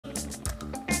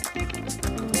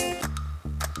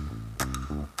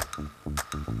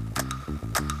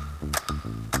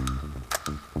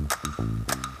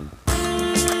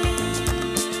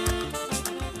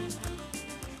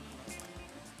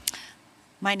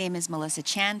My name is Melissa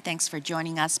Chan. Thanks for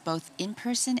joining us both in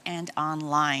person and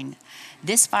online.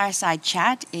 This Fireside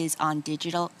Chat is on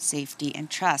digital safety and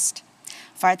trust.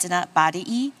 Farzaneh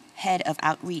Badiei, Head of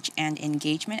Outreach and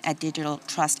Engagement at Digital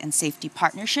Trust and Safety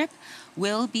Partnership,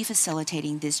 will be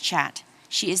facilitating this chat.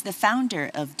 She is the founder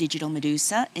of Digital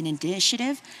Medusa, an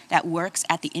initiative that works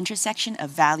at the intersection of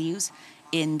values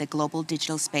in the global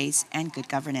digital space and good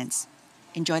governance.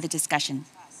 Enjoy the discussion.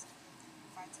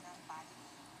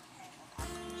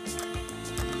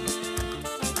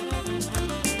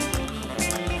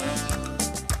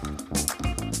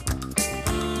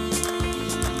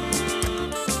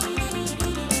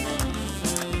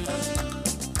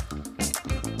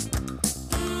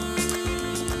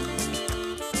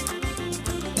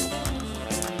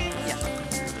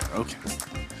 Okay.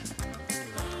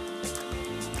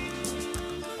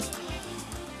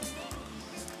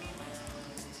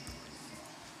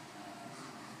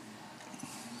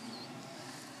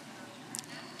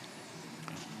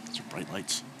 Those are bright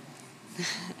lights.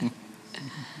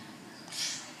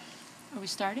 Are we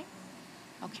starting?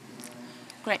 Okay,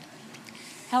 great.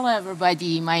 Hello,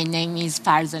 everybody. My name is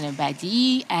Farzaneh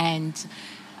Badiei, and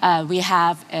we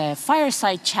have a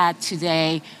fireside chat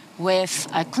today with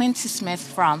Clint Smith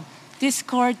from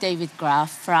Discord, David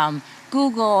Graff from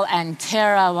Google, and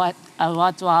Tara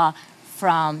Wadhwa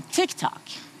from TikTok.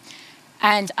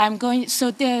 And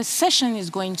so the session is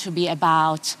going to be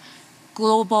about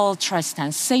global trust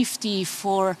and safety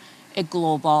for a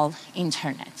global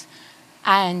internet.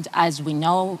 And as we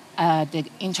know, the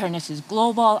internet is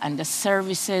global, and the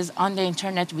services on the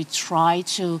internet, we try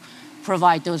to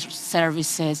provide those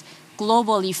services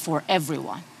globally for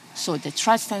everyone. So the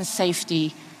trust and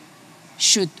safety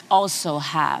should also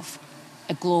have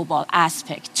a global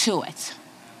aspect to it.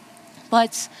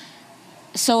 But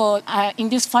so in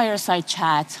this fireside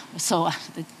chat, so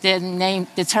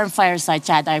the term fireside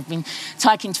chat, I've been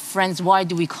talking to friends, why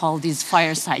do we call these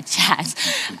fireside chats?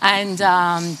 And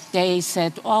they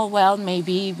said, oh, well,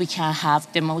 maybe we can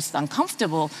have the most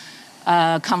uncomfortable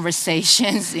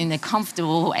conversations in a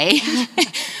comfortable way.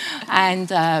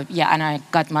 And and I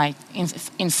got my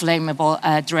inflammable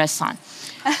dress on.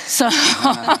 So,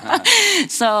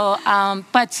 so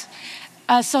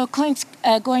Clint's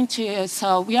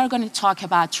we are going to talk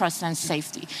about trust and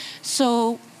safety.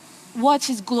 So what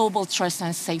is global trust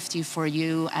and safety for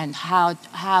you, and how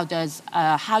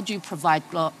do you provide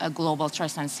global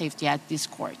trust and safety at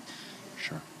Discord?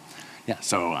 Sure. Yeah,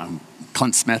 so I'm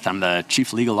Clint Smith. I'm the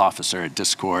Chief Legal Officer at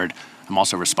Discord. I'm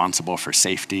also responsible for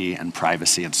safety and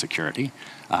privacy and security.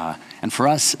 And for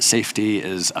us, safety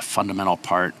is a fundamental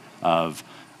part of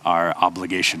our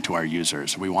obligation to our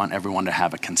users. We want everyone to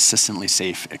have a consistently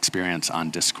safe experience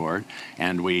on Discord,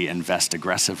 and we invest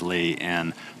aggressively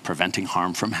in preventing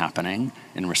harm from happening,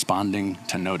 in responding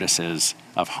to notices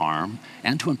of harm,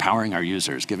 and to empowering our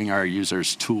users, giving our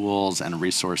users tools and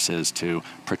resources to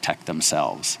protect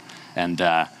themselves. And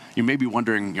you may be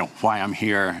wondering, why I'm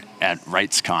here at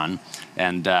RightsCon,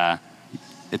 and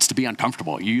it's to be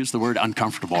uncomfortable. You use the word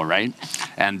uncomfortable, right?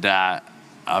 And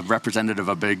a representative of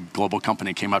a big global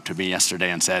company came up to me yesterday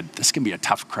and said, this can be a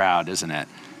tough crowd, isn't it?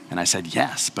 And I said,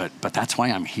 yes, but that's why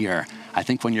I'm here. I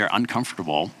think when you're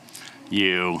uncomfortable,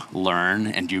 you learn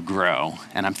and you grow.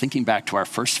 And I'm thinking back to our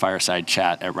first fireside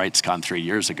chat at RightsCon 3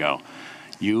 years ago.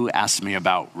 You asked me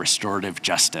about restorative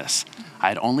justice. I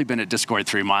had only been at Discord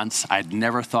 3 months. I'd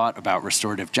never thought about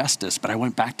restorative justice, but I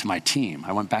went back to my team.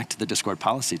 I went back to the Discord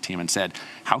policy team and said,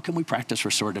 how can we practice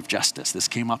restorative justice? This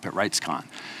came up at RightsCon.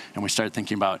 And we started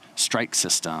thinking about strike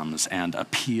systems and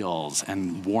appeals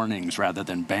and warnings rather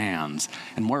than bans.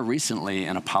 And more recently,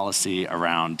 in a policy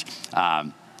around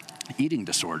eating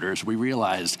disorders, we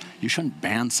realized you shouldn't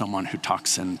ban someone who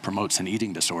talks and promotes an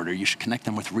eating disorder. You should connect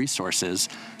them with resources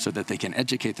so that they can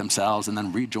educate themselves and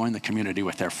then rejoin the community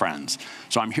with their friends.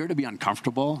 So I'm here to be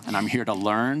uncomfortable, and I'm here to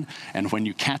learn. And when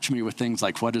you catch me with things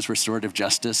like what is restorative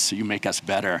justice, you make us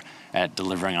better at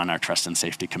delivering on our trust and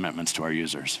safety commitments to our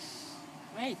users.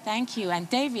 Great, thank you. And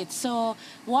David, so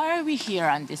why are we here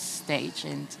on this stage,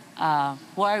 and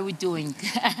why are we doing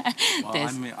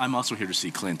this? I'm also here to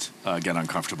see Clint get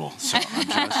uncomfortable, so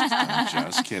I'm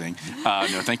just kidding.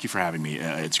 No, thank you for having me.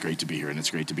 It's great to be here, and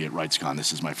it's great to be at RightsCon.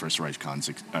 This is my first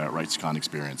RightsCon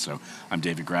experience. So I'm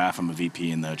David Graff. I'm a VP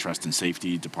in the Trust and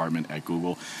Safety Department at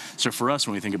Google. So for us,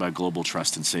 when we think about global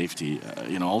trust and safety,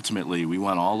 ultimately we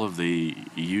want all of the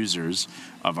users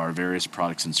of our various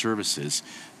products and services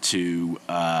to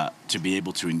be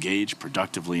able to engage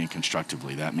productively and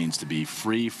constructively. That means to be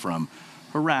free from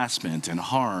harassment and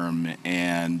harm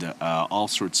and all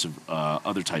sorts of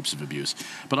other types of abuse,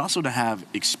 but also to have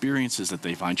experiences that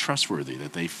they find trustworthy,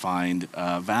 that they find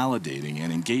validating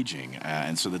and engaging,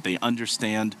 and so that they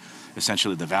understand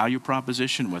essentially the value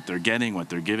proposition, what they're getting, what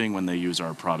they're giving when they use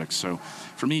our products. So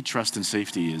for me, trust and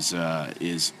safety is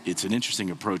it's an interesting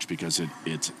approach because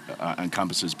it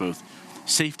encompasses both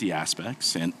safety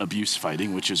aspects and abuse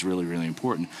fighting, which is really, really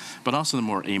important, but also the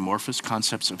more amorphous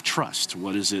concepts of trust.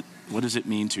 What does it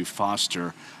mean to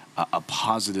foster a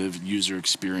positive user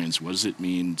experience? What does it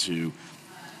mean to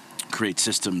create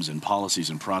systems and policies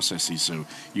and processes so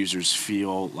users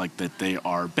feel like that they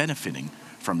are benefiting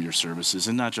from your services,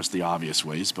 and not just the obvious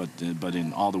ways, but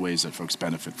in all the ways that folks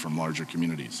benefit from larger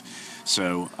communities.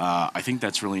 So I think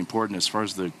that's really important. As far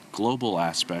as the global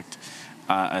aspect,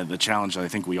 the challenge that I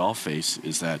think we all face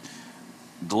is that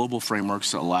global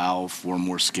frameworks allow for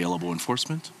more scalable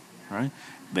enforcement, right?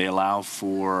 They allow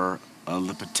for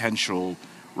the potential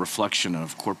reflection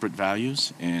of corporate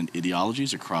values and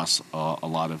ideologies across a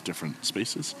lot of different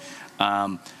spaces.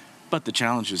 But the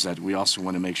challenge is that we also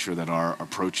want to make sure that our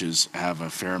approaches have a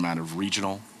fair amount of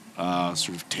regional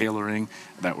sort of tailoring,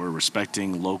 that we're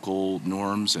respecting local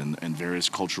norms and various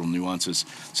cultural nuances.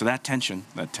 So that tension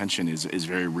is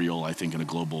very real, I think, in a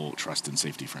global trust and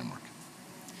safety framework.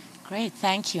 Great,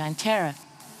 thank you. And Tara,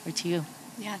 over to you.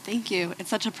 Yeah, thank you. It's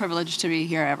such a privilege to be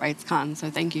here at RightsCon, so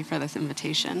thank you for this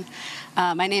invitation.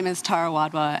 My name is Tara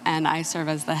Wadhwa, and I serve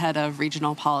as the head of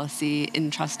regional policy in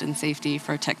trust and safety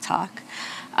for TikTok.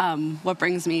 What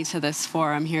brings me to this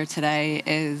forum here today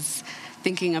is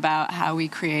thinking about how we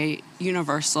create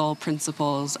universal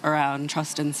principles around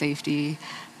trust and safety,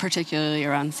 particularly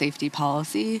around safety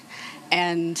policy,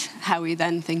 and how we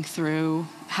then think through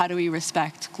how do we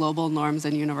respect global norms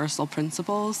and universal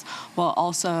principles while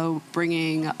also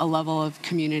bringing a level of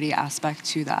community aspect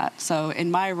to that. So in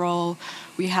my role,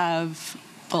 we have,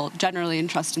 well, generally in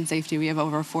trust and safety, we have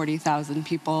over 40,000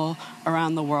 people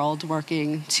around the world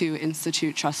working to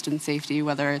institute trust and safety,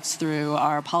 whether it's through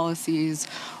our policies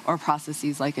or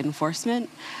processes like enforcement.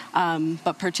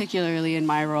 But particularly in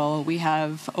my role, we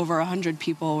have over 100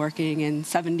 people working in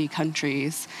 70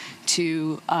 countries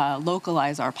to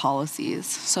localize our policies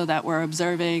so that we're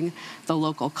observing the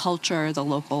local culture, the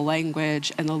local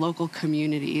language, and the local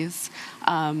communities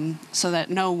so that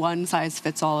no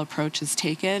one-size-fits-all approach is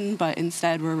taken, but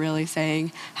instead we're really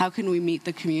saying, how can we meet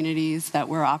the communities that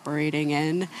we're operating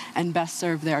in and best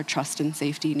serve their trust and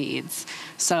safety needs?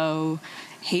 So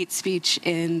hate speech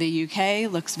in the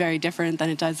UK looks very different than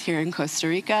it does here in Costa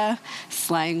Rica.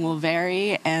 Slang will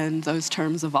vary, and those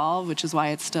terms evolve, which is why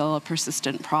it's still a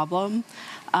persistent problem.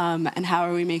 And how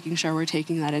are we making sure we're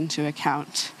taking that into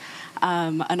account?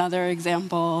 Another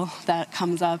example that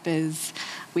comes up is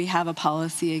we have a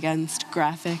policy against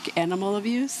graphic animal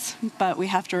abuse, but we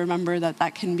have to remember that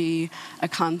that can be a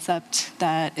concept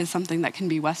that is something that can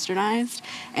be westernized,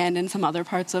 and in some other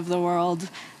parts of the world,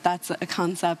 that's a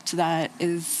concept that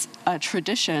is a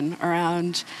tradition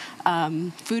around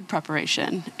food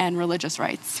preparation and religious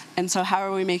rites. And so how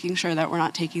are we making sure that we're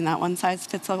not taking that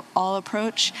one-size-fits-all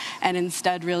approach and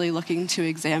instead really looking to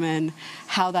examine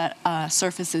how that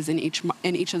surfaces in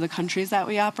each of the countries that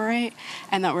we operate,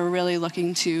 and that we're really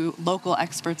looking to local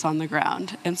experts on the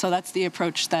ground. And so that's the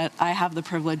approach that I have the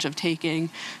privilege of taking,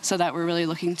 so that we're really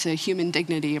looking to human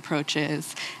dignity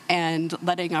approaches and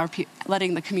letting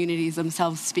the communities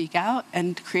themselves speak out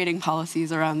and creating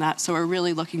policies around that. So we're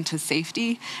really looking to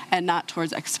safety and not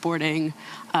towards exporting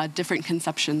different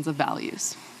conceptions of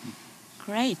values.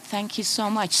 Great, thank you so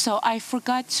much. So I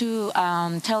forgot to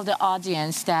tell the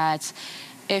audience that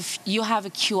if you have a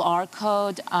QR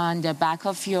code on the back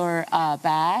of your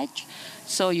badge,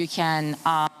 so you can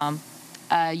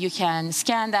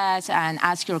scan that and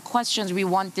ask your questions. We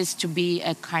want this to be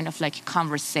a kind of like a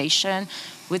conversation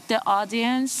with the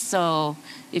audience. So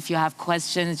if you have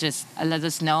questions, just let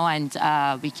us know, and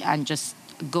we can just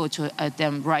go to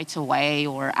them right away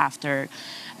or after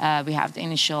we have the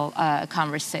initial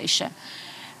conversation.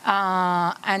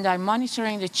 And I'm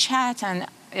monitoring the chat, and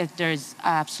there's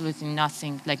absolutely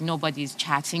nothing, like nobody's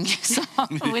chatting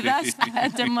with us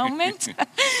at the moment.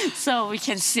 So we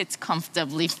can sit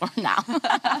comfortably for now.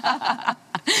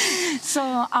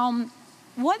 So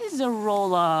what is the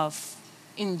role of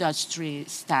industry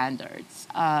standards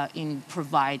in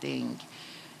providing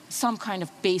some kind of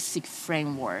basic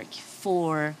framework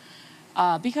for,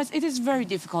 because it is very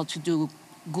difficult to do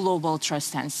global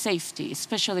trust and safety,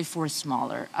 especially for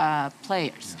smaller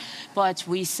players. Yeah. But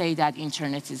we say that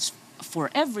internet is for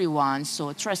everyone,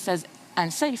 so trust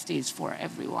and safety is for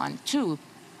everyone too.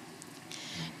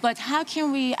 But how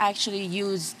can we actually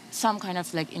use some kind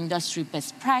of like industry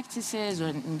best practices or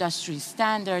industry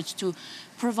standards to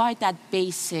provide that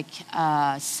basic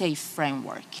safe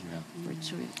framework for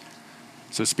tourism.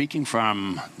 So speaking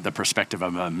from the perspective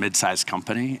of a mid-sized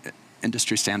company,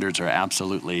 industry standards are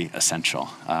absolutely essential.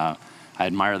 I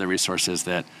admire the resources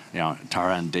that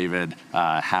Tara and David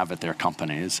have at their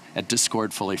companies. At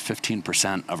Discord, fully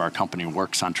 15% of our company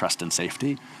works on trust and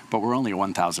safety, but we're only a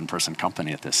 1,000 person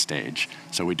company at this stage.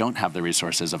 So we don't have the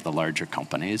resources of the larger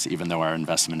companies, even though our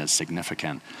investment is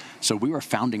significant. So we were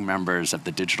founding members of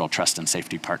the Digital Trust and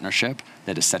Safety Partnership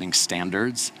that is setting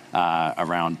standards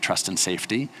around trust and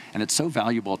safety. And it's so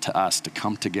valuable to us to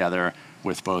come together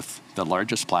with both the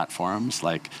largest platforms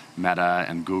like Meta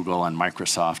and Google and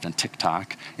Microsoft and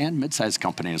TikTok, and mid-sized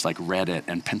companies like Reddit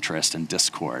and Pinterest and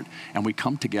Discord. And we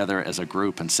come together as a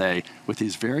group and say, with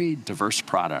these very diverse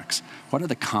products, what are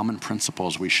the common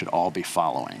principles we should all be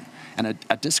following? And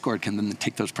a Discord can then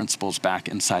take those principles back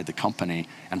inside the company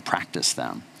and practice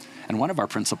them. And one of our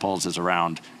principles is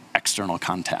around external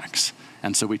contacts.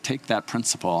 And so we take that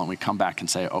principle and we come back and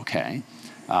say, okay,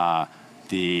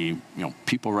 the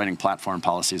people writing platform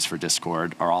policies for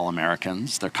Discord are all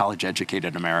Americans. They're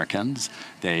college-educated Americans.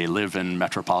 They live in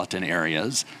metropolitan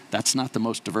areas. That's not the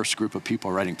most diverse group of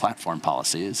people writing platform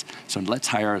policies. So let's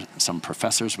hire some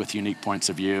professors with unique points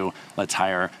of view. Let's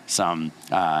hire some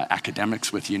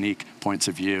academics with unique points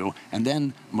of view. And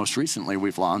then most recently,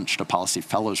 we've launched a policy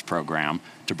fellows program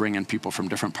to bring in people from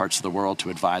different parts of the world to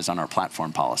advise on our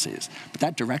platform policies. But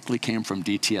that directly came from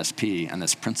DTSP and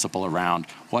this principle around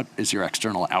what is your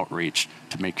external outreach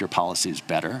to make your policies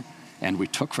better. And we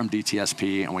took from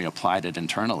DTSP and we applied it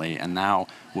internally, and now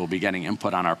we'll be getting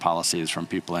input on our policies from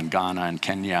people in Ghana and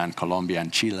Kenya and Colombia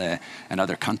and Chile and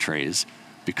other countries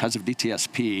because of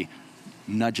DTSP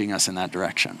nudging us in that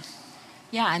direction.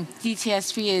 Yeah, and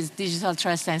DTSP is Digital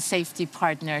Trust and Safety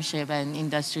Partnership and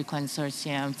Industry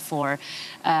Consortium for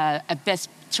a best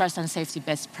trust and safety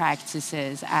best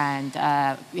practices, and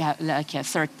we have like a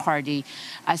third-party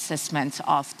assessment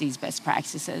of these best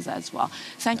practices as well.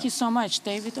 Thank you so much.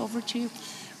 David, over to you.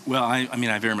 Well, I mean,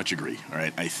 I very much agree. All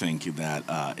right, I think that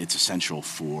it's essential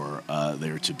for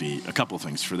there to be a couple of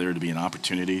things. For there to be an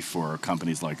opportunity for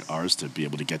companies like ours to be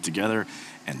able to get together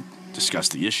and discuss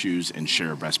the issues and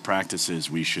share best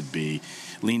practices. We should be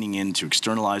leaning into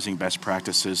externalizing best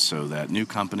practices so that new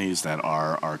companies that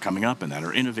are coming up and that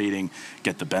are innovating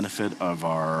get the benefit of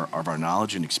our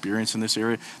knowledge and experience in this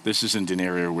area. This isn't an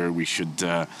area where we should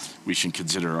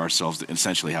consider ourselves to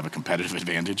essentially have a competitive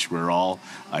advantage. We're all,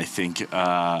 I think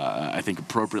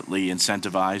appropriately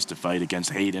incentivized to fight against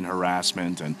hate and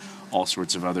harassment and all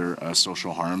sorts of other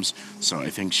social harms. So I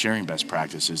think sharing best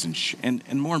practices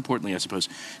and more importantly, I suppose,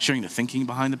 sharing the thinking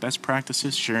behind the best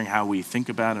practices, sharing how we think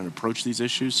about and approach these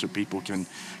issues so people can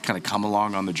kind of come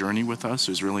along on the journey with us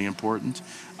is really important.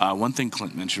 One thing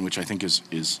Clint mentioned, which I think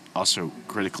is also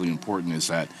critically important, is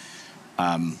that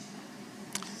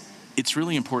it's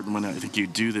really important when I think you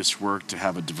do this work to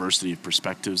have a diversity of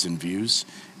perspectives and views.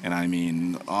 And I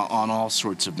mean, on all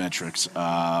sorts of metrics,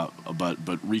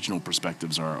 but regional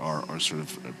perspectives are sort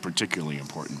of particularly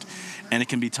important. And it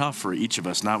can be tough for each of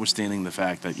us, notwithstanding the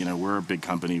fact that, we're a big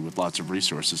company with lots of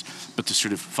resources, but to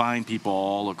sort of find people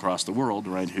all across the world,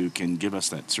 right, who can give us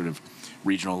that sort of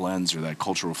regional lens or that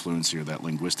cultural fluency or that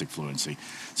linguistic fluency.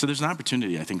 So there's an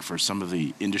opportunity, I think, for some of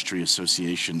the industry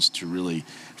associations to really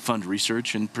fund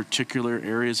research in particular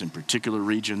areas, in particular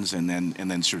regions, and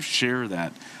then sort of share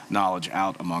that knowledge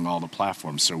out among all the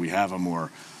platforms. So we have a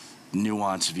more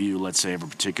nuanced view, let's say, of a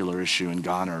particular issue in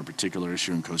Ghana or a particular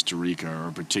issue in Costa Rica or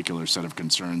a particular set of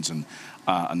concerns in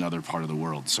another part of the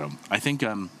world. So I think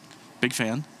I'm a big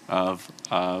fan of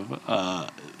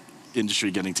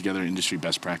industry getting together, industry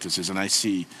best practices, and I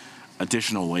see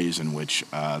additional ways in which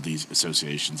these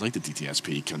associations like the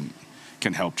DTSP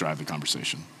can help drive the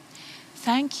conversation.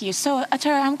 Thank you. So,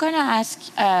 Tara, I'm going to ask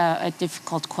a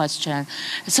difficult question.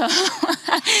 So,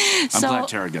 I'm glad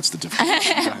Tara gets the difficult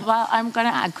question. Well, I'm going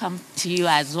to come to you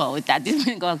as well with that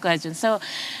difficult question. So,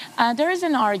 there is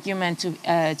an argument to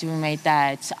be made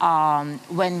that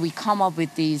when we come up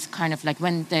with these kind of like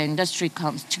when the industry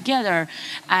comes together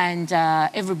and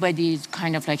everybody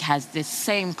kind of like has the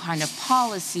same kind of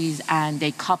policies and they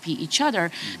copy each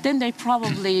other, then they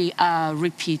probably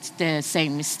repeat the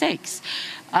same mistakes.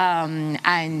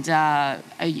 And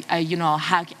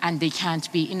they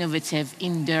can't be innovative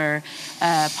in their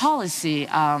policy,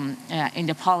 in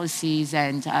the policies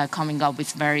and coming up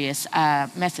with various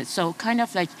methods. So kind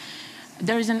of like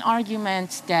there is an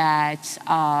argument that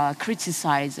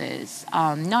criticizes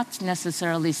not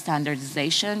necessarily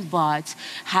standardization, but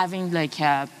having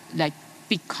like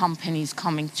big companies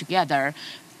coming together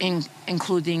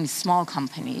including small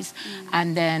companies,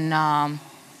 and then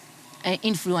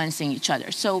influencing each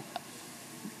other. So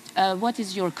what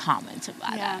is your comment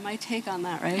about that? Yeah, my take on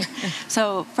that, right?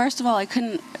 So first of all, I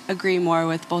couldn't agree more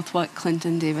with both what Clint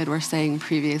and David were saying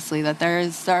previously, that there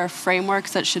are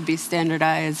frameworks that should be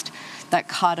standardized that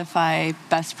codify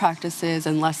best practices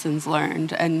and lessons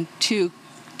learned. And two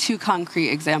concrete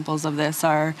examples of this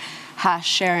are hash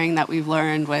sharing that we've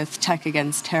learned with Tech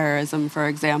Against Terrorism, for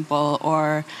example,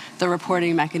 or the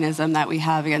reporting mechanism that we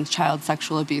have against child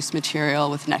sexual abuse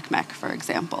material with NCMEC, for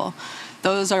example.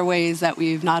 Those are ways that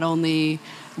we've not only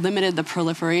limited the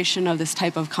proliferation of this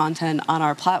type of content on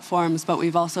our platforms, but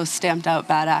we've also stamped out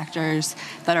bad actors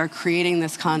that are creating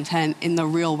this content in the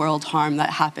real world harm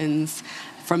that happens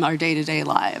from our day-to-day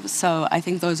lives. So I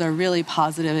think those are really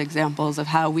positive examples of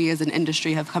how we as an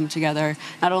industry have come together,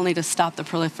 not only to stop the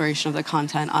proliferation of the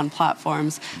content on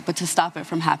platforms, but to stop it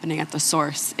from happening at the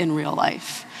source in real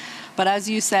life. But as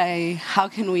you say, how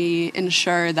can we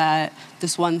ensure that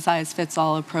this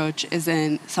one-size-fits-all approach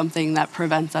isn't something that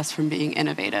prevents us from being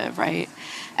innovative, right?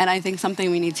 And I think something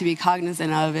we need to be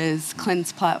cognizant of is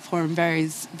Clint's platform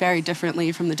varies very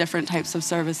differently from the different types of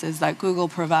services that Google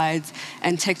provides,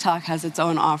 and TikTok has its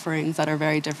own offerings that are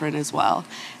very different as well.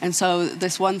 And so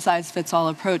this one-size-fits-all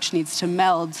approach needs to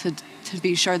meld to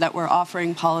be sure that we're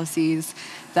offering policies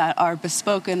that are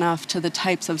bespoke enough to the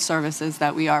types of services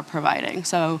that we are providing.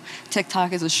 So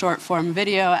TikTok is a short-form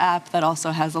video app that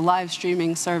also has a live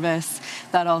streaming service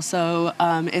that also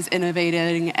is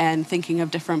innovating and thinking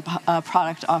of different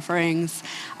product offerings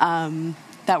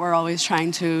that we're always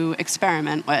trying to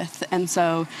experiment with. And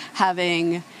so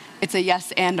it's a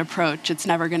yes and approach. It's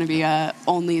never going to be a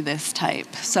only this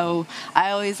type. So I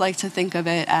always like to think of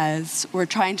it as we're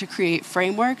trying to create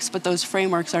frameworks, but those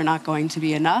frameworks are not going to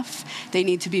be enough. They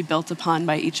need to be built upon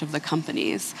by each of the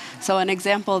companies. So an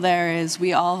example there is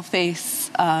we all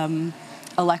face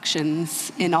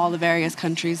elections in all the various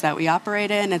countries that we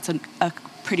operate in. It's a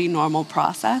pretty normal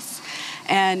process.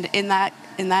 And in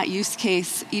that use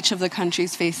case, each of the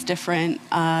countries face different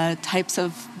types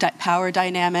of power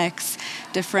dynamics,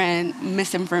 different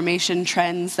misinformation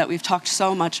trends that we've talked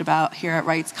so much about here at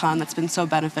RightsCon that's been so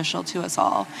beneficial to us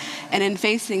all. And in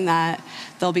facing that,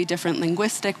 there'll be different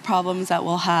linguistic problems that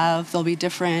we'll have, there'll be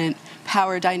different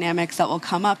power dynamics that will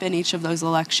come up in each of those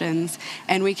elections,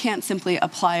 and we can't simply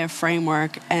apply a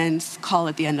framework and call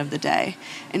it the end of the day.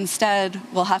 Instead,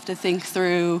 we'll have to think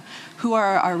through who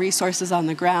are our resources on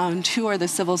the ground, who are the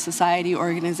civil society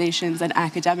organizations and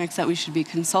academics that we should be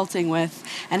consulting with,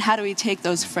 and how do we take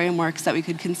those frameworks that we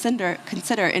could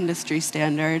consider industry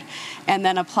standard and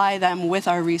then apply them with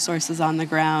our resources on the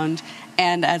ground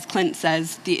and, as Clint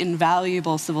says, the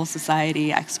invaluable civil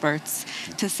society experts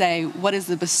to say, what is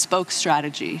the bespoke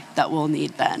strategy that we'll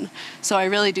need then? So I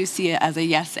really do see it as a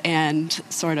yes and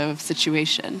sort of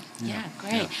situation. Yeah,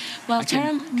 great. Yeah. Well,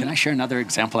 Tara, can I share another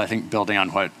example, I think, building on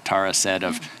what Tara said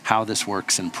of how this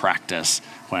works in practice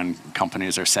when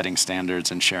companies are setting standards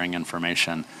and sharing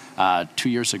information. 2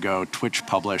 years ago, Twitch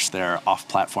published their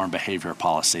off-platform behavior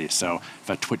policy. So if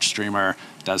a Twitch streamer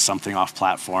does something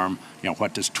off-platform,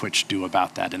 what does Twitch do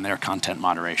about that in their content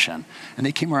moderation? And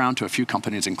they came around to a few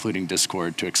companies, including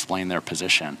Discord, to explain their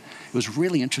position. It was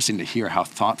really interesting to hear how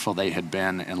thoughtful they had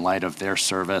been in light of their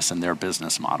service and their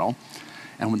business model.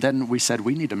 And then we said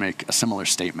we need to make a similar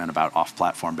statement about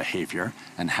off-platform behavior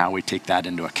and how we take that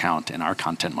into account in our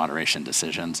content moderation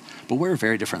decisions. But we're a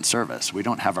very different service. We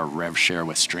don't have a rev share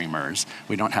with streamers.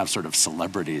 We don't have sort of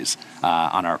celebrities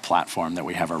on our platform that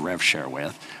we have a rev share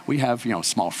with. We have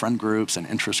small friend groups and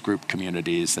interest group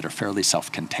communities that are fairly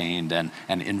self-contained and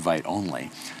invite only.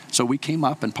 So we came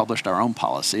up and published our own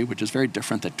policy, which is very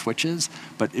different than Twitch's,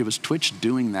 but it was Twitch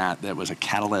doing that was a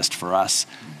catalyst for us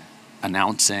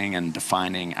announcing and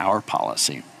defining our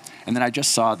policy. And then I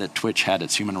just saw that Twitch had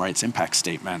its human rights impact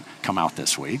statement come out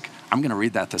this week. I'm going to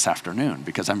read that this afternoon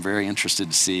because I'm very interested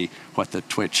to see what the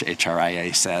Twitch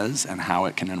HRIA says and how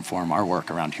it can inform our work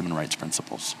around human rights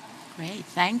principles. Great,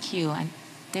 thank you. And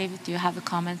David, do you have a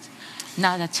comment?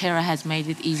 Now that Tara has made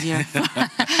it easier.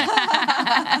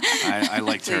 I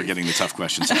like Tara getting the tough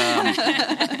questions.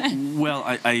 Well,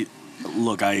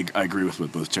 Look, I agree with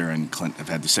what both Tara and Clint have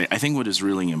had to say. I think what is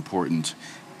really important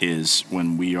is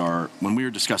when we are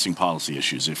discussing policy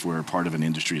issues, if we're part of an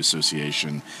industry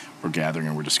association or gathering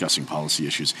and we're discussing policy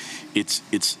issues,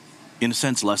 it's in a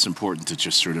sense less important to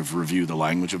just sort of review the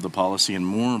language of the policy and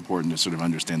more important to sort of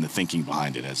understand the thinking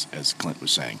behind it, as Clint was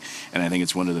saying. And I think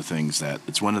it's one of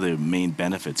the main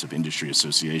benefits of industry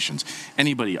associations.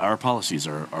 Our policies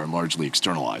are largely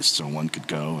externalized, so one could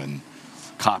go and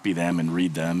copy them and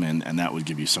read them, and that would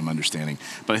give you some understanding.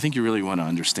 But I think you really want to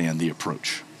understand the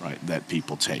approach right, that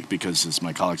people take. Because as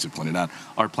my colleagues have pointed out,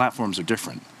 our platforms are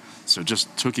different. So just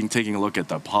taking a look at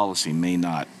the policy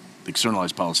the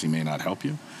externalized policy may not help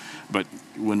you. But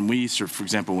when we, for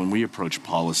example, when we approach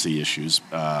policy issues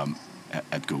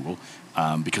at Google,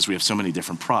 because we have so many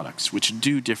different products which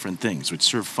do different things, which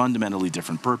serve fundamentally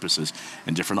different purposes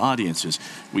and different audiences,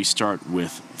 we start by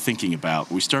thinking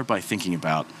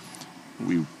about,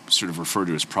 we sort of refer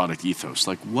to as product ethos.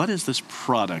 Like, what is this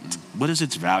product? What is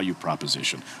its value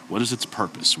proposition? What is its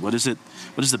purpose? What is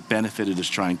the benefit it is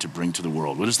trying to bring to the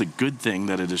world? What is the good thing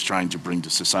that it is trying to bring to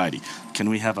society? Can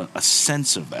we have a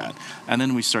sense of that? And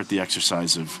then we start the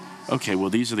exercise of, okay, well,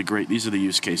 these are the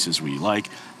use cases we like.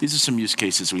 These are some use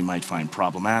cases we might find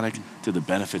problematic. Do the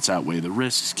benefits outweigh the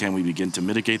risks? Can we begin to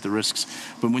mitigate the risks?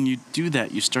 But when you do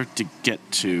that, you start to get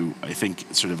to, I think,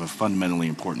 sort of a fundamentally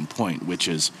important point, which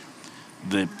is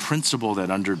the principle that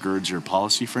undergirds your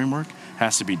policy framework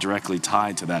has to be directly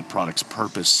tied to that product's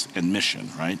purpose and mission,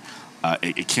 right?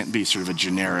 It can't be sort of a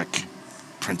generic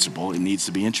principle. It needs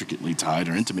to be intricately tied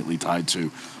or intimately tied to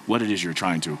what it is you're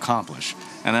trying to accomplish.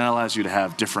 And that allows you to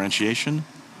have differentiation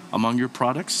among your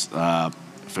products.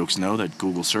 Folks know that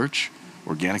Google search,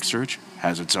 organic search,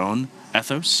 has its own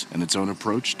ethos and its own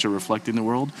approach to reflecting the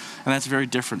world. And that's very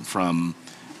different from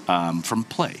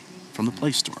Play. From the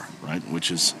Play Store, right, which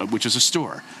is a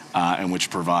store and which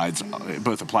provides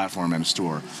both a platform and a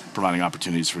store, providing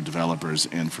opportunities for developers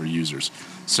and for users.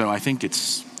 So I think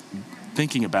it's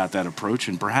thinking about that approach,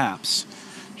 and perhaps,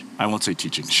 I won't say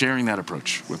teaching, sharing that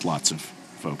approach with lots of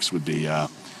folks would be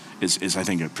is I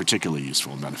think particularly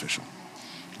useful and beneficial.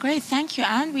 Great, thank you.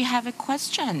 And we have a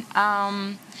question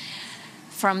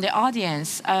from the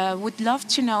audience. Would love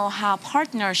to know how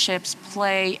partnerships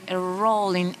play a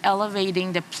role in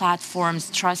elevating the platform's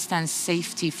trust and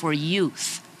safety for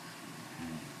youth.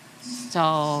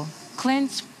 So,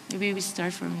 Clint, maybe we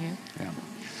start from you. Yeah.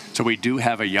 So we do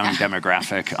have a young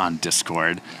demographic on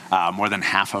Discord. More than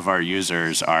half of our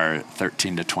users are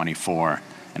 13 to 24,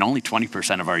 and only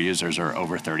 20% of our users are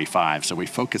over 35. So we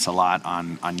focus a lot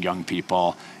on young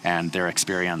people and their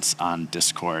experience on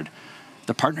Discord.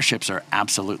 The partnerships are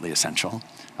absolutely essential.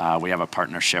 We have a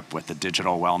partnership with the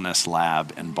Digital Wellness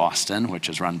Lab in Boston, which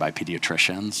is run by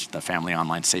pediatricians, the Family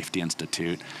Online Safety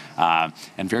Institute,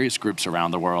 and various groups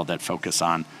around the world that focus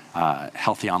on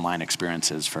healthy online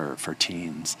experiences for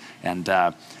teens. And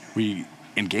we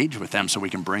engage with them so we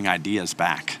can bring ideas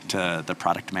back to the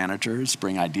product managers,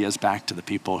 bring ideas back to the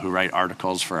people who write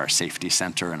articles for our safety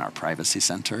center and our privacy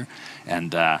center.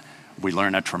 And we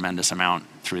learn a tremendous amount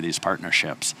through these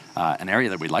partnerships. An area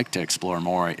that we'd like to explore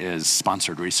more is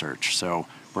sponsored research. So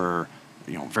we're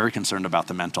very concerned about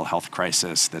the mental health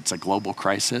crisis. That's a global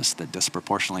crisis that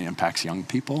disproportionately impacts young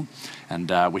people. And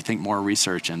we think more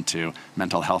research into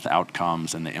mental health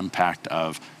outcomes and the impact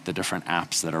of the different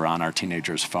apps that are on our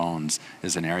teenagers' phones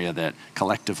is an area that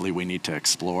collectively we need to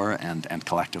explore and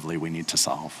collectively we need to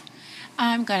solve.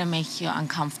 I'm going to make you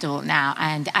uncomfortable now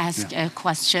and ask a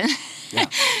question. Yeah.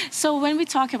 So when we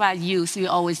talk about youth, we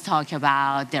always talk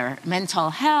about their mental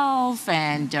health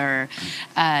and their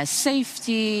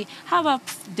safety. How about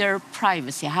their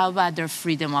privacy? How about their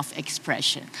freedom of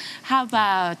expression? How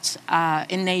about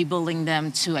enabling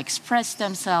them to express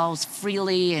themselves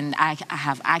freely and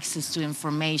have access to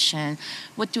information?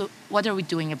 What are we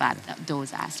doing about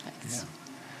those aspects? Yeah.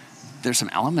 There's some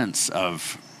elements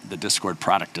of the Discord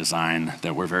product design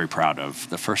that we're very proud of.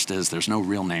 The first is there's no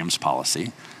real names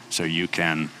policy, so you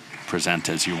can present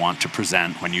as you want to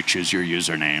present when you choose your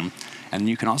username. And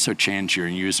you can also change your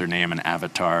username and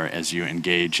avatar as you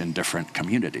engage in different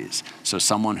communities. So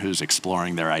someone who's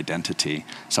exploring their identity,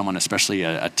 someone especially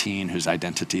a teen whose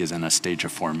identity is in a stage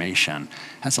of formation,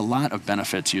 has a lot of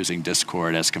benefits using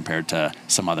Discord as compared to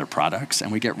some other products,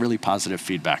 and we get really positive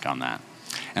feedback on that.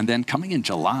 And then coming in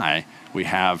July, we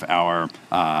have our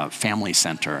family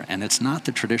center, and it's not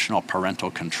the traditional parental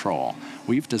control.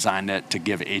 We've designed it to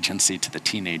give agency to the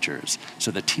teenagers. So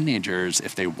the teenagers,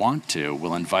 if they want to,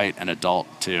 will invite an adult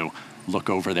to look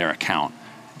over their account.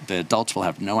 The adults will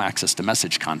have no access to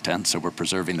message content, so we're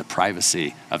preserving the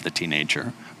privacy of the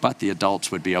teenager, but the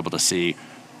adults would be able to see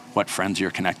what friends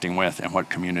you're connecting with and what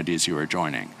communities you are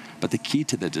joining. But the key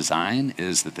to the design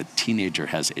is that the teenager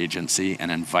has agency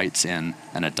and invites in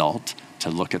an adult to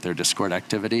look at their Discord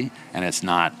activity, and it's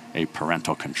not a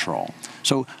parental control.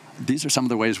 So these are some of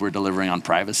the ways we're delivering on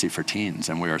privacy for teens,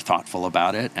 and we are thoughtful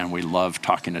about it, and we love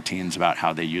talking to teens about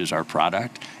how they use our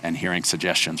product and hearing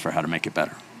suggestions for how to make it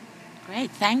better.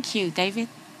 Great, thank you. David?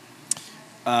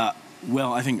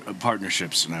 Well, I think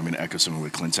partnerships, and I'm going to echo some of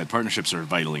what Clint said, partnerships are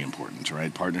vitally important,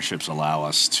 right? Partnerships allow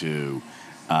us to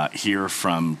hear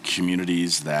from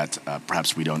communities that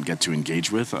perhaps we don't get to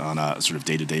engage with on a sort of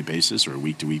day-to-day basis or a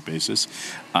week-to-week basis.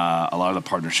 A lot of the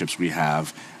partnerships we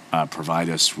have provide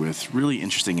us with really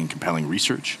interesting and compelling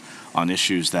research on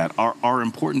issues that are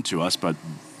important to us, but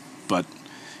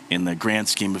in the grand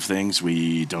scheme of things,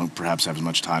 we don't perhaps have as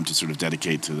much time to sort of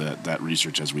dedicate to that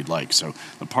research as we'd like. So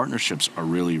the partnerships are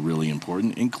really, really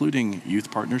important, including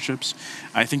youth partnerships.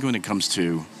 I think when it comes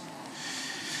to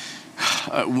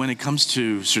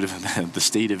sort of the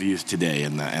state of youth today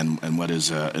and what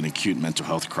is an acute mental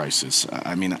health crisis,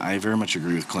 I mean, I very much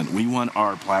agree with Clint. We want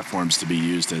our platforms to be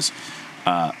used as,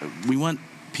 we want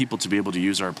people to be able to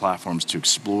use our platforms to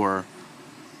explore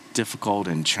difficult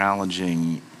and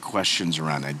challenging questions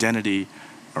around identity,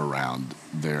 around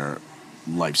their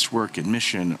life's work and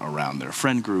mission, around their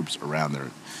friend groups, around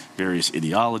their various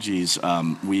ideologies.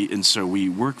 So we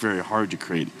work very hard to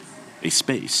create a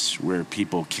space where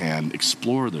people can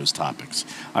explore those topics.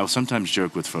 I will sometimes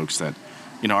joke with folks that,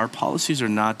 our policies are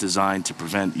not designed to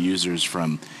prevent users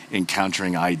from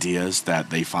encountering ideas that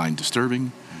they find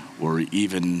disturbing or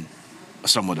even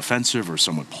somewhat offensive or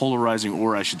somewhat polarizing,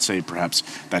 or I should say perhaps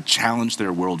that challenge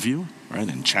their worldview, right,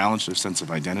 and challenge their sense of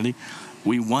identity.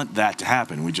 We want that to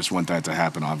happen. We just want that to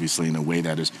happen, obviously, in a way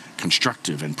that is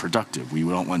constructive and productive. We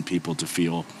don't want people to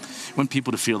feel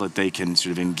that they can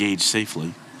sort of engage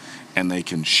safely and they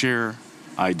can share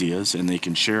ideas and they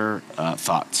can share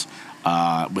thoughts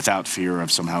without fear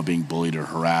of somehow being bullied or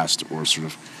harassed or sort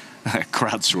of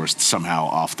crowdsourced somehow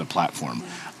off the platform.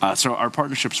 So our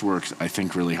partnerships work, I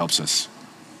think, really helps us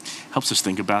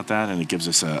think about that, and it gives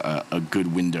us a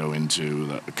good window into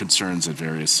the concerns that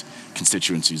various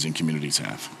constituencies and communities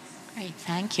have. Great,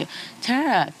 thank you.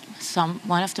 Tara,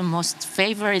 one of the most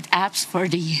favorite apps for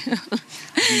the youth.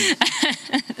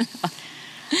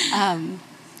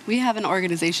 We have an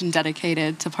organization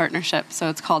dedicated to partnerships, so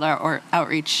it's called our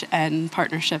Outreach and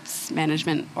Partnerships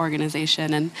Management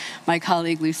Organization, and my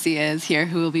colleague Lucia is here,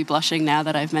 who will be blushing now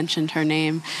that I've mentioned her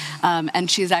name, and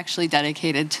she's actually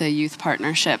dedicated to youth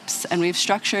partnerships, and we've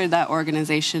structured that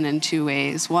organization in two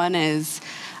ways. One is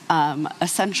a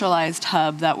centralized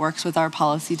hub that works with our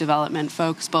policy development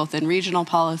folks, both in regional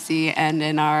policy and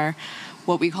in our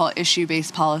what we call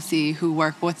issue-based policy, who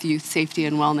work with youth safety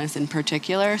and wellness in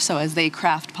particular. So as they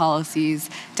craft policies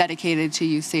dedicated to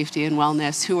youth safety and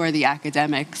wellness, who are the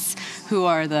academics, who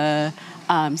are the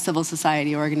civil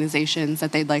society organizations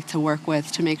that they'd like to work with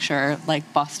to make sure,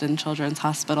 like Boston Children's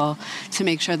Hospital, to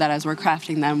make sure that as we're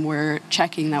crafting them, we're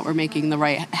checking that we're making the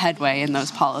right headway in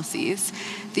those policies.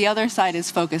 The other side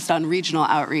is focused on regional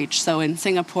outreach. So in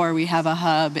Singapore, we have a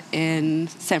hub. In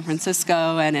San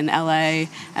Francisco and in LA,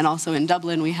 and also in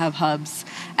Dublin, we have hubs.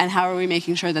 And how are we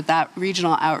making sure that that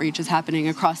regional outreach is happening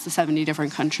across the 70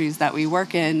 different countries that we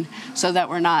work in, so that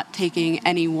we're not taking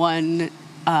any one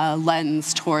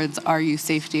lens towards our youth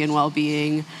safety and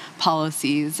well-being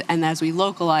policies. And as we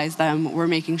localize them, we're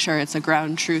making sure it's a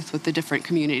ground truth with the different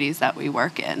communities that we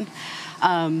work in.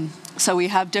 So we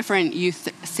have different youth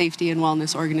safety and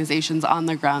wellness organizations on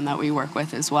the ground that we work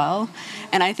with as well.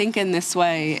 And I think in this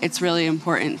way, it's really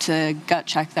important to gut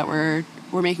check that we're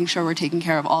making sure we're taking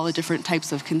care of all the different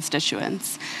types of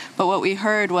constituents. But what we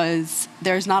heard was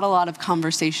there's not a lot of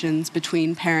conversations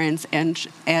between parents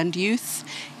and youth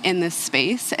in this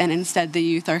space, and instead the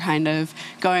youth are kind of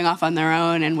going off on their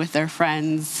own and with their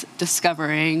friends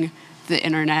discovering the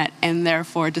internet, and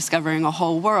therefore discovering a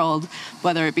whole world,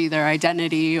 whether it be their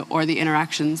identity or the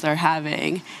interactions they're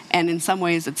having. And in some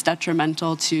ways it's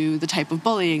detrimental to the type of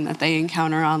bullying that they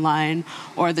encounter online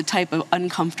or the type of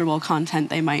uncomfortable content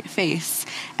they might face.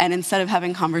 And instead of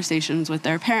having conversations with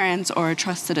their parents or a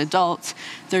trusted adult,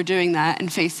 they're doing that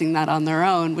and facing that on their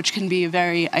own, which can be a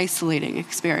very isolating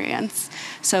experience.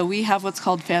 So we have what's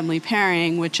called family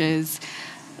pairing, which is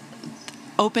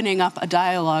opening up a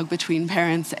dialogue between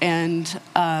parents and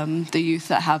the youth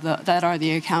that are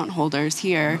the account holders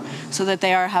here, so that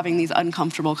they are having these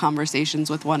uncomfortable conversations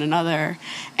with one another.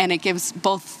 And it gives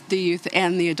both the youth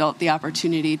and the adult the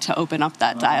opportunity to open up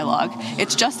that dialogue.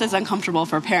 It's just as uncomfortable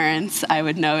for parents, I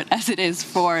would note, as it is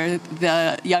for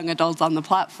the young adults on the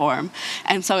platform.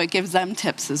 And so it gives them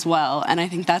tips as well. And I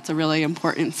think that's a really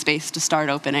important space to start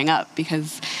opening up,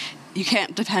 because you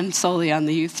can't depend solely on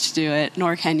the youth to do it,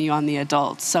 nor can you on the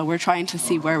adults. So we're trying to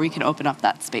see where we can open up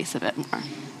that space a bit more.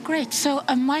 Great. So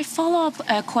my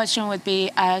follow-up question would be,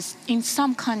 as in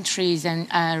some countries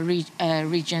and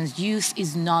regions, youth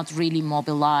is not really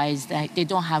mobilized. They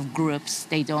don't have groups.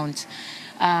 They don't,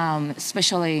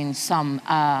 especially in some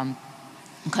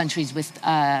countries with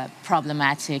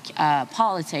problematic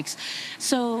politics.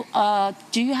 So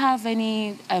do you have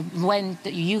any, when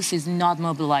the youth is not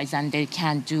mobilized and they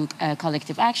can't do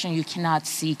collective action, you cannot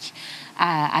seek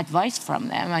advice from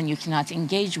them and you cannot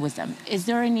engage with them. Is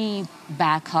there any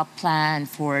backup plan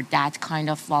for that kind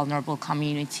of vulnerable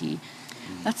community?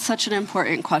 That's such an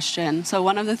important question. So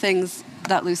one of the things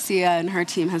that Lucia and her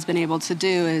team has been able to do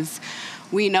is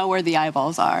we know where the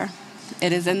eyeballs are.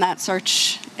 It is in that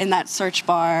search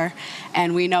bar,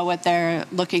 and we know what they're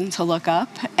looking to look up.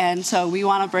 And so we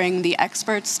want to bring the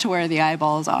experts to where the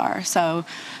eyeballs are. So,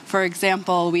 for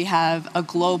example, we have a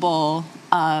global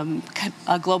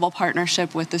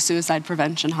partnership with the Suicide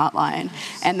Prevention Hotline,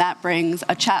 and that brings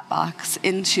a chat box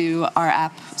into our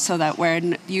app so that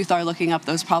when youth are looking up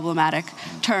those problematic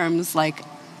terms like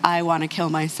 "I want to kill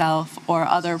myself" or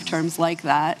other terms like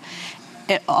that,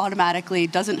 it automatically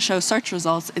doesn't show search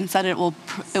results. Instead, it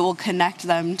will connect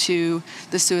them to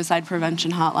the Suicide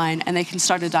Prevention Hotline, and they can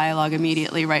start a dialogue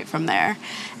immediately right from there.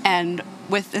 And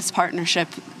with this partnership,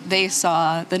 they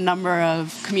saw the number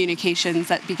of communications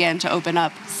that began to open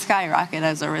up skyrocket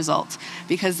as a result,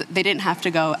 because they didn't have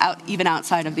to go out even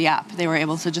outside of the app. They were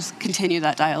able to just continue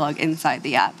that dialogue inside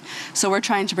the app. So we're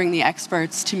trying to bring the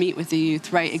experts to meet with the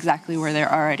youth right exactly where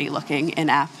they're already looking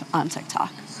in-app on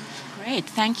TikTok. Great,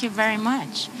 thank you very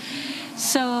much.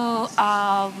 So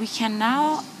we can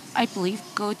now, I believe,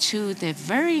 go to the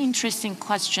very interesting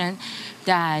question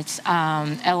that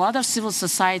a lot of civil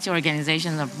society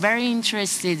organizations are very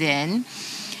interested in.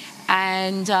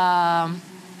 And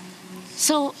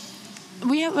so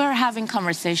we were having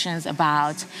conversations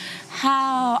about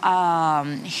how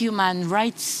human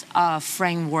rights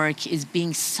framework is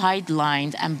being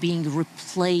sidelined and being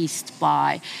replaced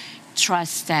by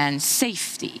trust and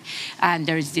safety. And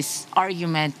there is this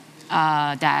argument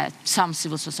that some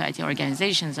civil society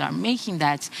organizations are making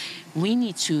that we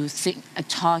need to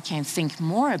talk and think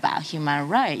more about human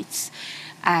rights,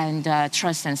 and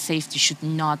trust and safety should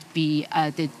not be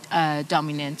the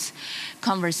dominant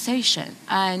conversation.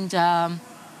 And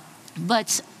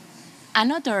but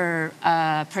another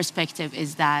perspective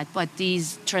is that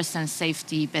these trust and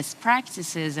safety best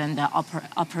practices and the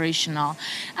operational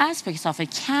aspects of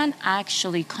it can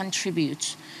actually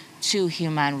contribute to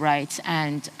human rights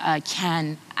and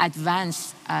can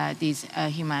advance these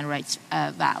human rights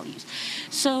values.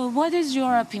 So what is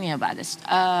your opinion about this?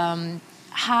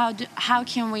 How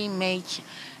can we make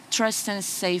trust and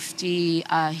safety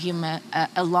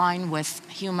align with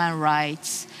human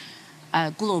rights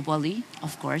globally,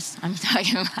 of course, I'm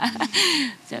talking about.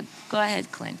 So go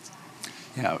ahead, Clint.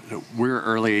 Yeah, we're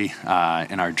early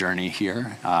in our journey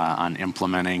here on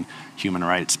implementing human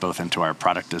rights both into our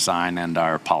product design and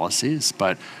our policies,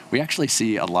 but we actually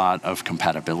see a lot of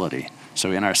compatibility.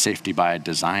 So in our safety by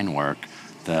design work,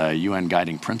 the UN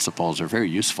guiding principles are very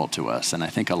useful to us, and I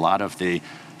think a lot of the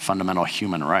fundamental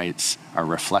human rights are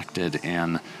reflected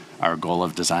in our goal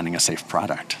of designing a safe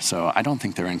product. So I don't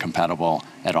think they're incompatible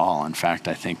at all. In fact,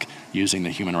 I think using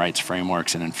the human rights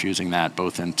frameworks and infusing that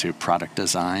both into product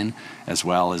design as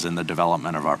well as in the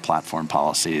development of our platform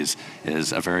policies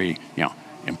is a very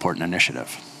important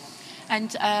initiative.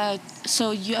 And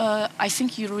so I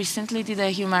think you recently did a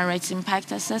human rights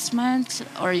impact assessment,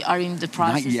 or are you in the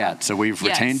process? Not yet. So we've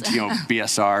retained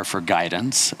BSR for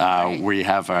guidance. We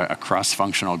have a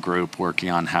cross-functional group working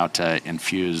on how to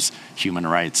infuse human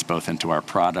rights both into our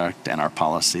product and our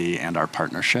policy and our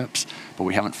partnerships. But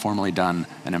we haven't formally done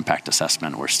an impact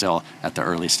assessment. We're still at the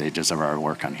early stages of our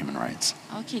work on human rights.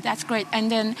 Okay, that's great. And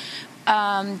then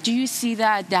do you see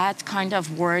that kind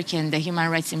of work and the human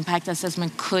rights impact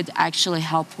assessment could actually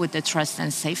help with the trust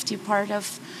and safety part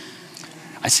of?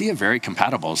 I see it very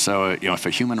compatible. So, if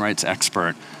a human rights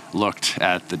expert looked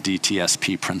at the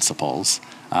DTSP principles,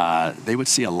 they would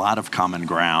see a lot of common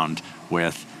ground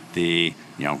with the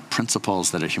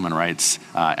principles that a human rights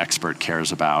expert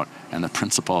cares about and the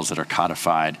principles that are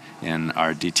codified in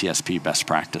our DTSP best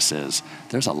practices.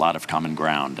 There's a lot of common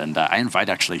ground, and I invite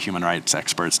actually human rights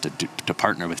experts to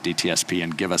partner with DTSP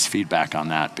and give us feedback on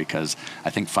that, because I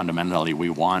think fundamentally we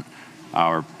want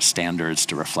our standards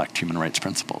to reflect human rights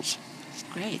principles.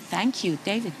 Great, thank you.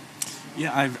 David?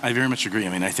 Yeah, I very much agree. I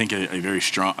mean, I think a very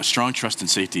strong trust and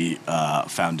safety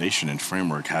foundation and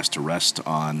framework has to rest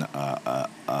on a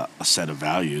set of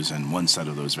values, and one set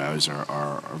of those values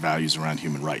are values around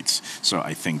human rights. So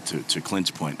I think to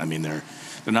Clint's point, I mean, they're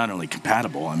not only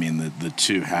compatible. I mean, the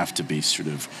two have to be sort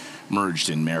of merged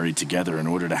and married together in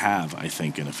order to have, I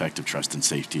think, an effective trust and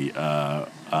safety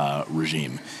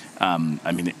regime.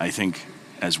 I mean, I think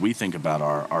as we think about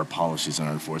our policies and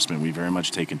our enforcement, we very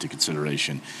much take into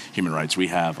consideration human rights. We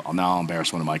have, I'll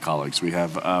embarrass one of my colleagues. We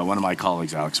have one of my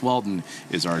colleagues, Alex Walden,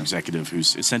 is our executive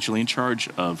who's essentially in charge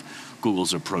of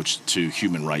Google's approach to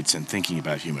human rights and thinking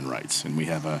about human rights. And we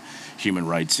have a human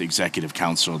rights executive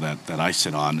council that I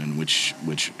sit on, and which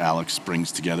Alex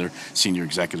brings together senior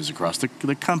executives across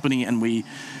the company, and we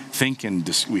think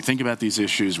about these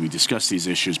issues, we discuss these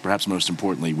issues. Perhaps most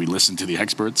importantly, we listen to the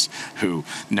experts who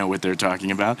know what they're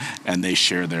talking about, and they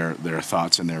share their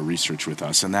thoughts and their research with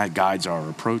us. And that guides our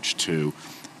approach to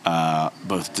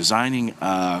both designing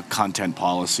content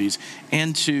policies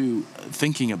and to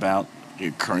thinking about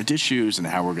current issues and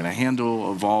how we're going to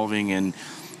handle evolving and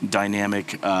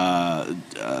dynamic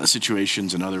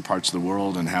situations in other parts of the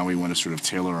world, and how we want to sort of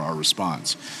tailor our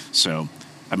response. So,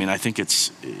 I mean, I think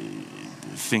it's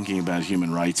thinking about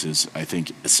human rights is, I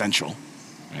think, essential,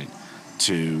 right,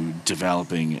 to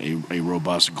developing a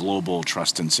robust global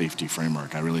trust and safety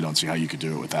framework. I really don't see how you could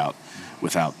do it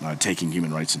without taking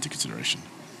human rights into consideration.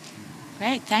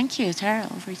 Great, thank you. Tara,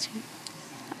 over to you.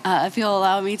 If you'll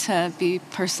allow me to be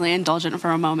personally indulgent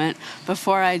for a moment,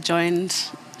 before I joined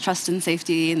Trust and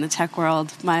Safety in the tech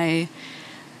world, my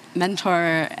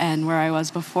mentor and where I was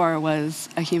before was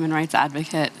a human rights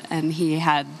advocate, and he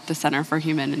had the Center for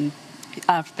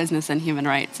Business and Human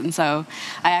Rights. And so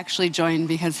I actually joined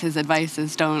because his advice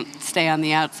is don't stay on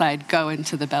the outside, go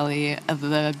into the belly of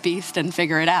the beast and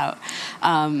figure it out.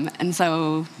 And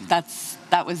so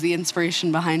that was the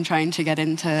inspiration behind trying to get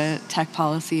into tech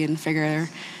policy and figure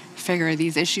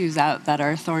these issues out that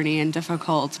are thorny and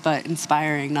difficult, but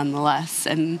inspiring nonetheless.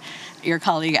 And your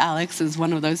colleague Alex is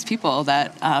one of those people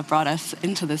that brought us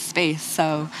into this space.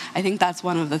 So I think that's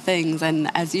one of the things.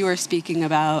 And as you were speaking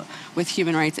about with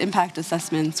human rights impact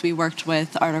assessments, we worked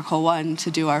with Article 1 to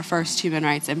do our first human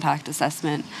rights impact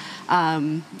assessment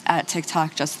at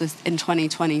TikTok just in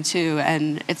 2022.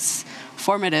 And it's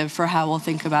formative for how we'll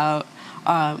think about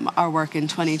our work in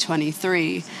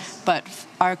 2023. But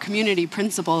our community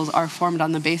principles are formed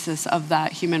on the basis of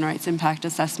that human rights impact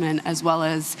assessment, as well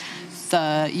as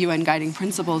the UN guiding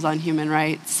principles on human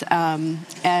rights.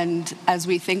 And as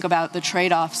we think about the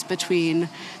trade-offs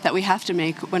that we have to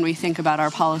make when we think about our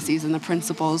policies and the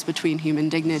principles between human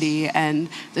dignity and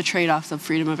the trade-offs of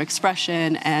freedom of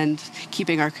expression and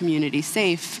keeping our community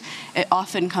safe, it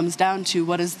often comes down to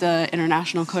what does the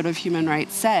International Code of Human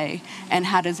Rights say, and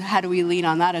how do we lean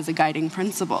on that as a guiding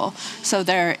principle? So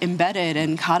they're embedded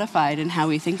and codified in how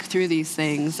we think through these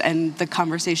things and the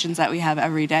conversations that we have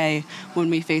every day when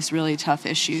we face really tough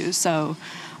issues. So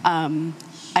I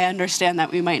understand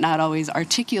that we might not always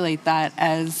articulate that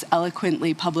as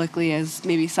eloquently publicly as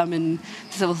maybe some in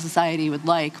civil society would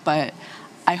like, but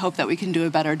I hope that we can do a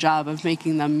better job of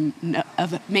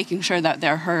making sure that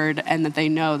they're heard and that they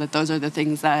know that those are the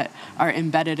things that are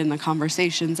embedded in the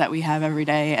conversations that we have every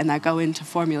day and that go into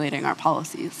formulating our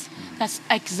policies. That's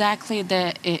exactly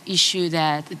the issue,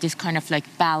 that this kind of like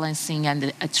balancing and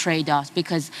the trade-offs,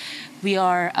 because we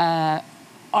are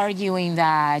arguing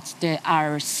that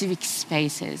our civic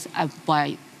spaces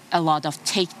by a lot of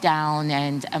takedown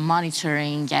and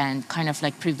monitoring and kind of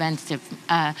like preventive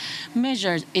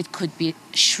measures, it could be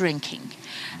shrinking.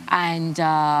 And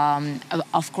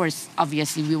of course,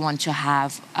 obviously, we want to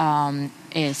have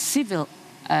a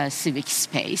civic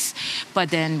space, but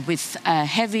then with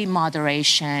heavy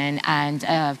moderation and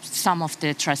some of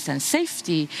the trust and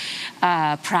safety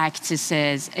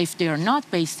practices, if they are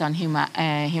not based on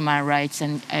human rights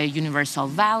and universal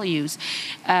values,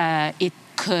 it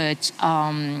could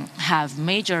have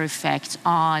major effect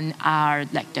on our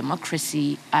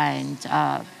democracy and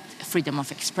freedom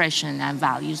of expression and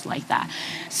values like that.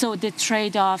 So the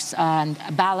trade-offs and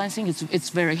balancing,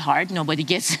 it's very hard. Nobody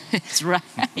gets it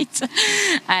right.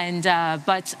 And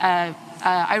but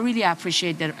I really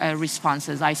appreciate the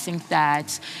responses. I think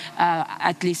that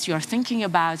at least you're thinking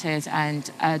about it, and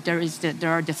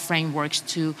there are the frameworks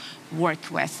to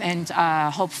work with, and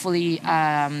hopefully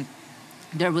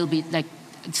there will be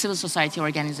civil society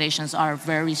organizations are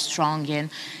very strong in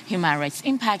human rights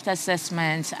impact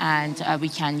assessment, and we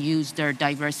can use their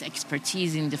diverse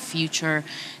expertise in the future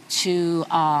to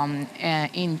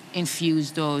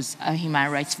infuse those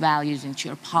human rights values into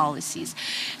your policies.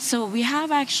 So we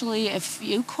have actually a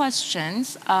few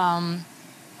questions.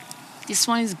 This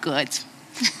one is good.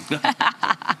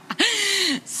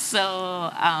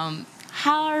 So,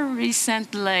 how are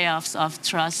recent layoffs of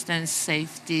trust and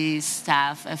safety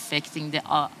staff affecting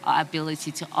the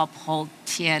ability to uphold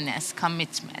TNS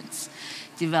commitments,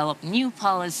 develop new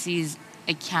policies,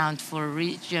 account for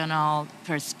regional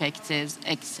perspectives,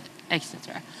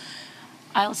 etc.?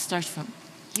 I'll start from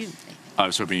you, David. I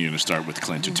was hoping you were going to start with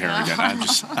Clint or Tara again.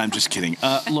 I'm just kidding.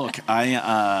 Look,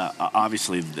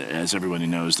 obviously, as everybody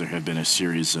knows, there have been a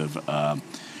series of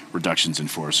reductions in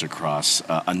force across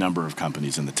a number of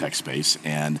companies in the tech space,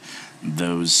 and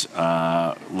those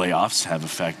layoffs have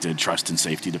affected trust and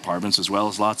safety departments as well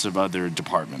as lots of other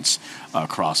departments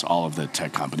across all of the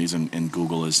tech companies, and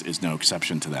Google is no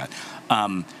exception to that.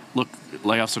 Look,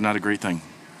 layoffs are not a great thing,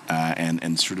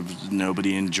 and sort of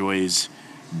nobody enjoys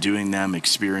doing them,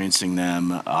 experiencing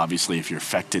them. Obviously, if you're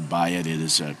affected by it, it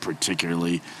is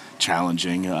particularly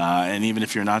challenging. And even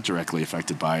if you're not directly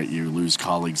affected by it, you lose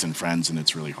colleagues and friends, and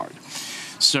it's really hard.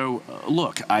 So,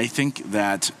 look, I think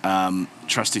that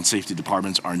trust and safety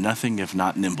departments are nothing if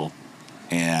not nimble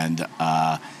and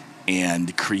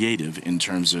creative in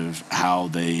terms of how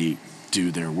they do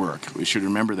their work. We should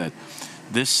remember that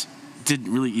this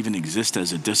didn't really even exist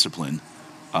as a discipline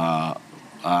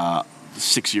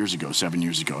 6 years ago, 7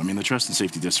 years ago. I mean, the trust and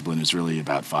safety discipline is really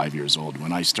about 5 years old.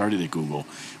 When I started at Google,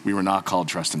 we were not called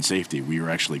trust and safety. We were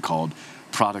actually called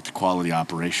product quality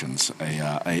operations,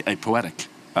 a poetic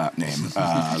name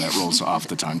that rolls off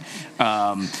the tongue.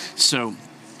 So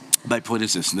my point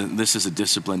is this is a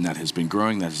discipline that has been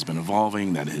growing, that has been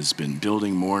evolving, that has been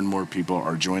building. More and more people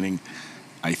are joining.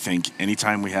 I think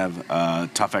anytime we have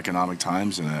tough economic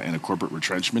times and a corporate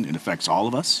retrenchment, it affects all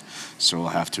of us, so we'll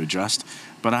have to adjust.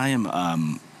 But I'm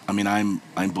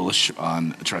bullish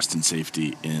on trust and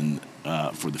safety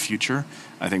for the future.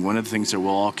 I think one of the things that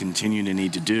we'll all continue to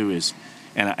need to do is,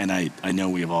 and I know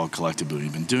we have all collectively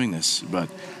been doing this, but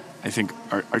I think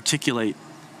articulate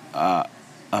a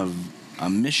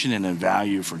mission and a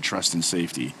value for trust and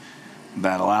safety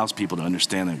that allows people to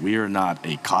understand that we are not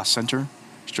a cost center,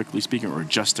 strictly speaking, or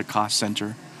just a cost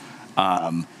center.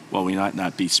 While we might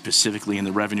not be specifically in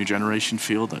the revenue generation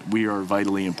field, that we are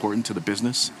vitally important to the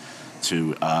business,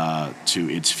 to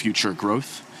its future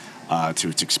growth, to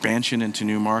its expansion into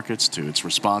new markets, to its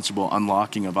responsible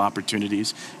unlocking of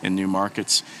opportunities in new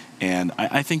markets. And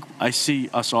I think I see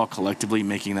us all collectively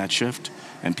making that shift,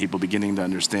 and people beginning to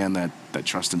understand that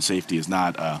trust and safety is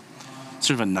not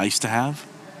sort of a nice to have,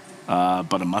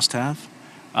 but a must have.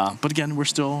 But again, we're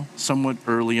still somewhat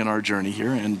early in our journey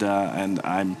here, and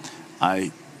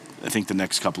I think the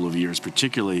next couple of years,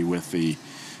 particularly with the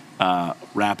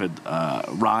rapid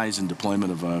rise and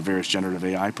deployment of various generative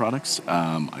AI products,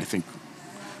 I think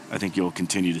you'll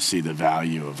continue to see the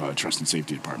value of trust and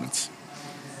safety departments.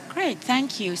 Great,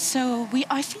 thank you. So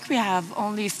I think we have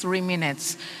only 3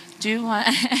 minutes. Do you want?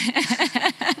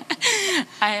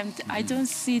 I don't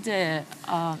see the.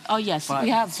 Oh yes, we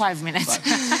have 5 minutes.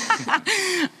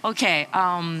 Okay.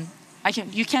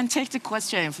 You can take the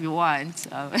question if you want.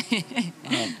 I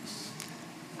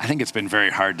think it's been very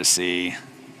hard to see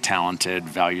talented,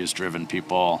 values-driven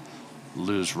people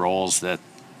lose roles that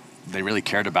they really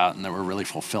cared about and that were really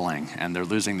fulfilling. And they're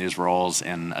losing these roles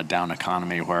in a down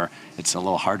economy where it's a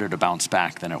little harder to bounce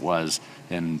back than it was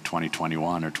in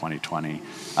 2021 or 2020.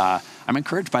 I'm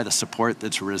encouraged by the support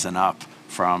that's risen up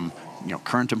from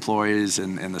current employees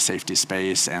in the safety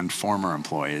space and former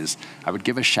employees. I would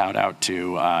give a shout out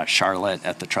to Charlotte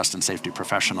at the Trust and Safety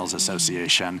Professionals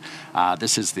Association.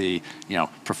 This is the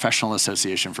professional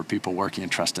association for people working in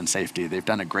trust and safety. They've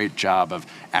done a great job of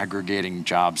aggregating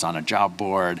jobs on a job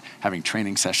board, having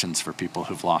training sessions for people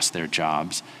who've lost their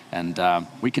jobs. And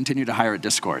we continue to hire at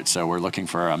Discord. So we're looking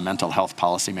for a mental health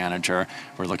policy manager.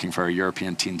 We're looking for a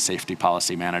European teen safety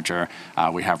policy manager.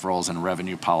 We have roles in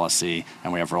revenue policy,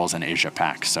 and we have roles in Asia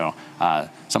Pac. So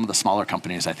some of the smaller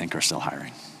companies, I think, are still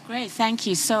hiring. Great, thank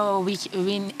you. So we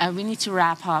need to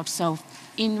wrap up. So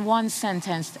in one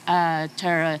sentence,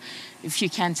 Tara, if you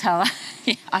can tell,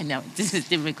 I know this is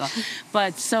difficult,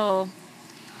 but so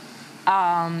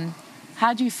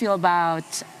how do you feel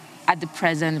at the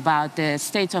present about the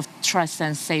state of trust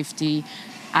and safety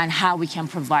and how we can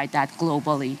provide that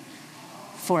globally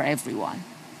for everyone?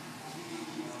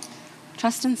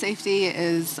 Trust and safety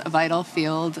is a vital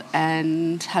field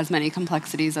and has many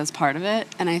complexities as part of it.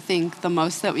 And I think the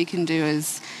most that we can do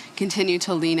is continue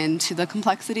to lean into the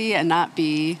complexity and not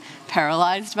be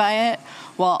paralyzed by it,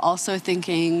 while also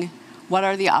thinking, what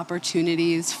are the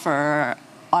opportunities for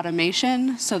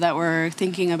automation so that we're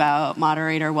thinking about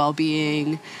moderator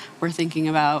well-being, we're thinking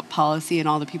about policy and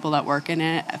all the people that work in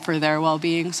it for their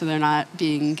well-being, so they're not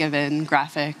being given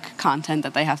graphic content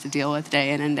that they have to deal with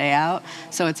day in and day out.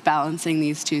 So it's balancing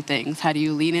these two things. How do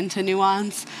you lean into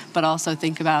nuance, but also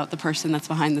think about the person that's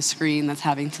behind the screen that's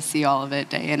having to see all of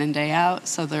it day in and day out,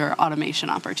 so there are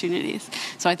automation opportunities.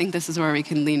 So I think this is where we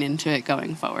can lean into it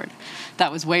going forward.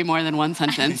 That was way more than one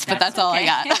sentence, but that's all I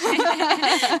got.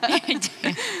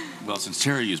 Well, since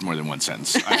Tara used more than one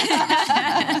sentence,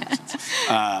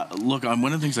 look,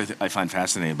 one of the things I find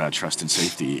fascinating about trust and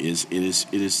safety is it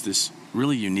is this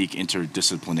really unique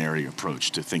interdisciplinary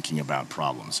approach to thinking about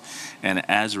problems, and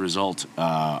as a result,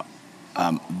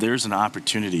 there's an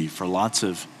opportunity for lots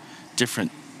of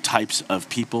different types of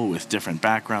people with different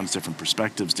backgrounds, different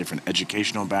perspectives, different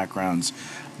educational backgrounds,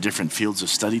 different fields of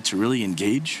study to really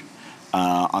engage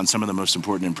on some of the most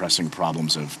important and pressing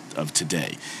problems of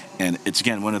today. And it's,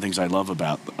 again, one of the things I love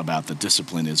about the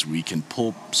discipline is we can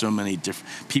pull so many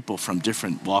different people from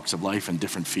different walks of life and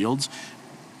different fields,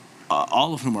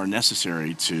 all of whom are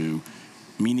necessary to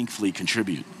meaningfully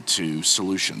contribute to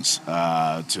solutions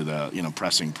to the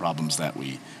pressing problems that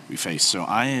we face. So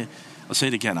I'll say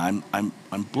it again.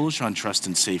 I'm bullish on trust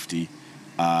and safety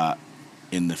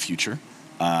in the future.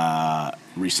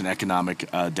 Recent economic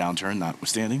downturn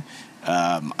notwithstanding,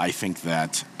 I think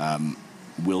that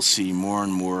we'll see more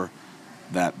and more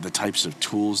that the types of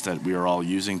tools that we are all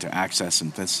using to access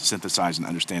and synthesize and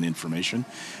understand information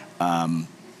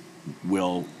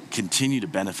will continue to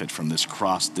benefit from this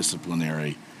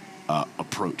cross-disciplinary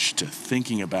approach to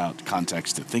thinking about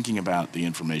context, to thinking about the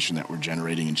information that we're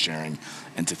generating and sharing,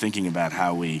 and to thinking about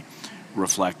how we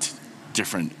reflect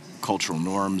different cultural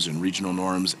norms and regional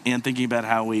norms, and thinking about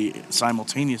how we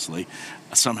simultaneously,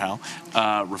 somehow,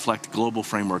 reflect global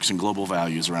frameworks and global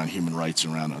values around human rights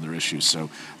and around other issues. So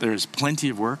there's plenty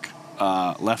of work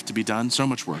left to be done, so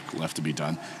much work left to be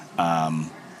done,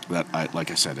 that,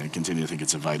 like I said, I continue to think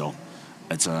it's a vital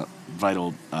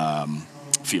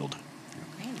field.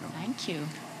 Great, thank you.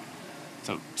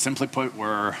 So simply put,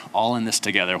 we're all in this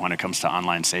together when it comes to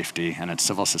online safety, and it's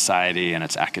civil society, and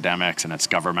it's academics, and it's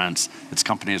governments, it's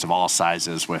companies of all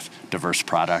sizes with diverse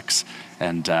products.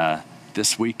 And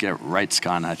this week at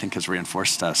RightsCon, I think, has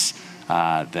reinforced us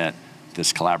that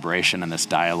this collaboration and this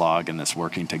dialogue and this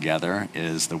working together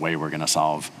is the way we're going to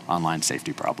solve online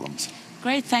safety problems.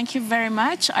 Great, thank you very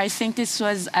much. I think this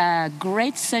was a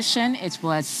great session. It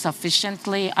was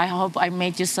sufficiently, I hope I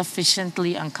made you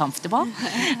sufficiently uncomfortable.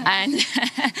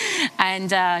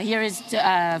 and here is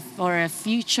for a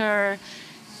future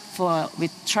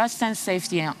with trust and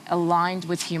safety aligned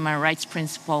with human rights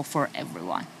principle for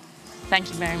everyone. Thank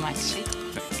you very much.